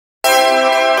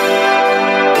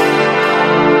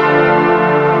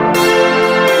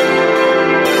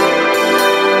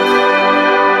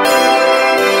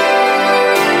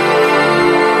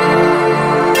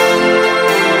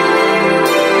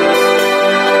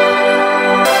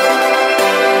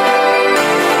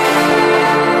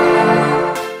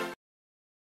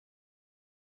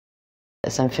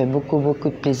ça me fait beaucoup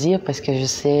de plaisir parce que je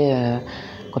sais,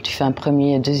 quand tu fais un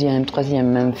premier, deuxième, troisième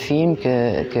même film,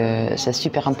 que c'est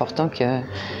super important que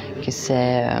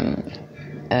c'est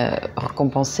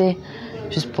récompensé,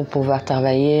 juste pour pouvoir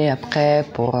travailler après,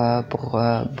 pour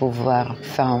pouvoir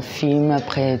faire un film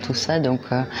après tout ça. Donc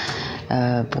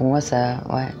pour moi, ça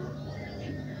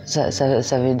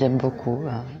veut dire beaucoup.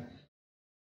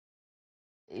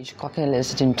 Et je crois que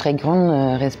c'est une très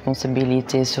grande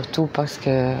responsabilité, surtout parce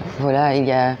que voilà, il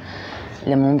y a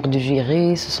les membres du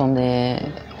jury,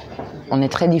 on est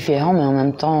très différents, mais en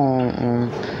même temps,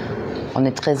 on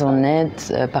est très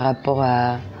honnête par rapport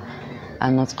à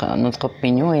notre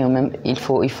opinion. Et il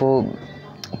faut,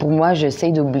 pour moi,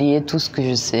 j'essaie d'oublier tout ce que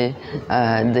je sais.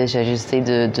 Déjà, j'essaie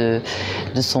de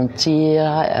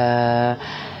sentir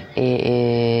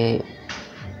et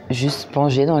juste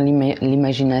plonger dans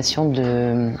l'imagination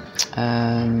du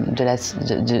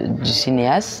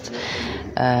cinéaste.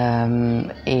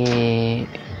 Et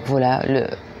voilà,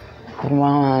 pour moi,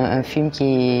 un film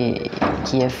qui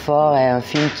est fort est un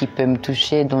film qui peut me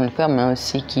toucher dans le cœur, mais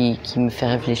aussi qui me fait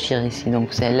réfléchir ici. Donc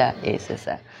c'est là et c'est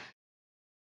ça.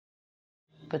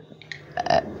 But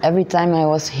every time I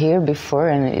was here before,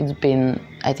 and it's been,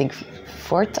 I think,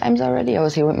 4 times already, I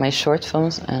was here with my short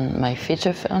films and my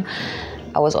feature film.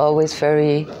 I was always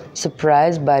very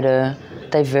surprised by the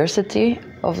diversity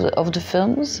of the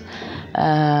films.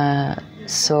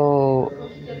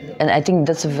 And I think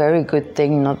that's a very good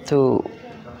thing, not to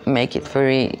make it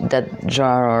that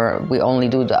genre, or we only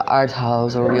do the art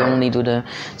house, or we only do the.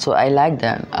 So I like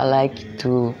that. I like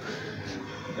to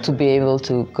be able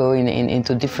to go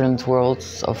into different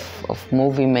worlds of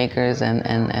movie makers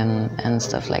and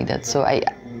stuff like that. So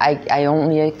I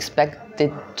only expect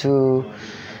it to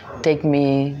take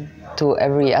me to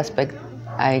every aspect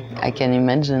I can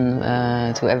imagine,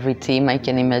 to every theme I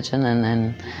can imagine,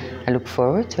 and I look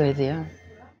forward to it, yeah.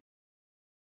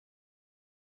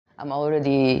 I'm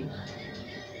already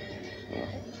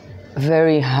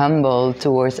very humble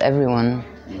towards everyone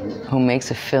who makes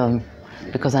a film,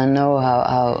 because I know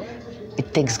how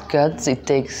it takes guts, it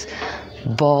takes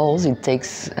balls, it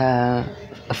takes a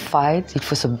fight. Il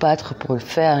faut se battre pour le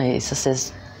faire, et ça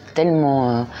c'est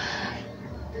tellement.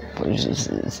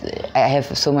 I have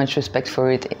so much respect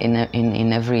for it in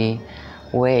every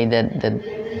way that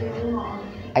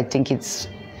I think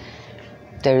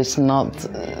there is not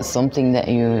something that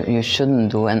you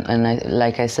shouldn't do. And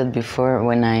like I said before,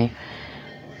 when I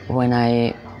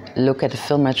look at a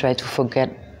film, I try to forget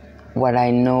what I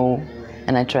know,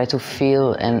 and I try to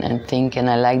feel and think. And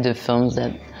I like the films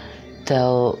that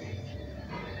tell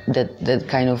that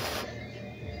kind of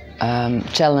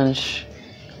challenge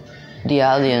the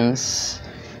audience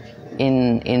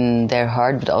in their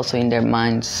heart, but also in their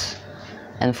minds.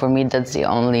 And for me, that's the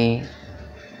only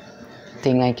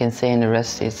thing I can say, and the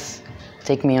rest is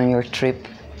take me on your trip,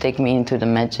 take me into the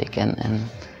magic. And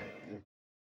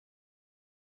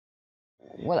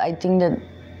well, I think that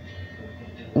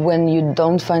when you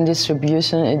don't find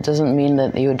distribution, it doesn't mean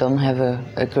that you don't have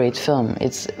a great film.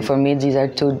 For me, these are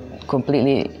two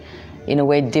completely, in a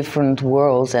way, different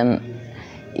worlds, and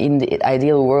in the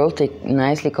ideal world, they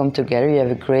nicely come together. You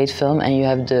have a great film and you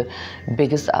have the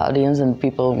biggest audience and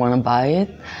people want to buy it,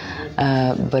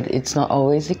 but it's not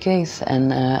always the case.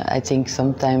 And I think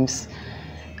sometimes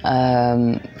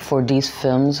for these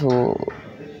films who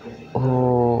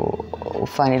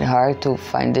find it hard to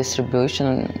find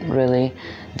distribution, really,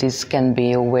 this can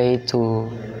be a way to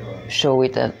show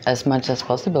it as much as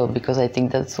possible, because I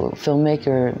think that's what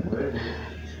filmmaker,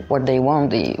 what they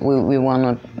want. We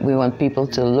want people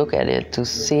to look at it, to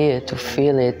see it, to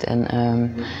feel it,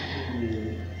 and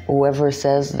whoever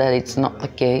says that it's not the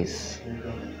case,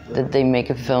 that they make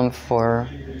a film for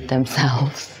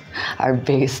themselves, are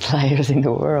biggest liars in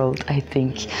the world, I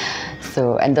think.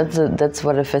 So, and that's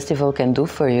what a festival can do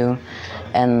for you,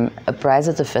 and a prize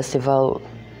at a festival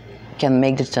can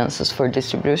make the chances for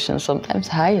distribution sometimes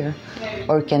higher,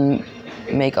 or can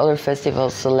make other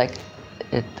festivals select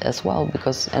it as well,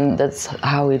 and that's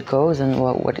how it goes, and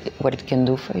what it can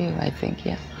do for you, I think,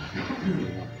 yeah.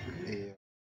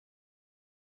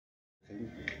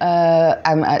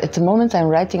 At the moment, I'm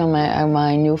writing on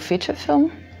my new feature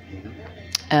film,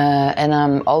 and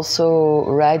I'm also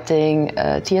writing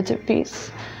a theater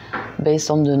piece based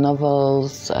on the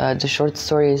novels, the short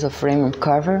stories of Raymond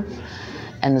Carver,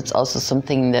 and it's also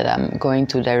something that I'm going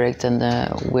to direct, and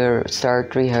we'll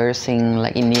start rehearsing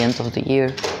like in the end of the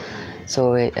year.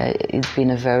 So it's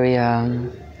been a very,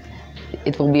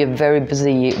 it will be a very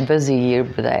busy year,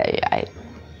 but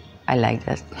I like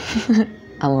that.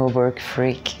 I'm a work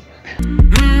freak.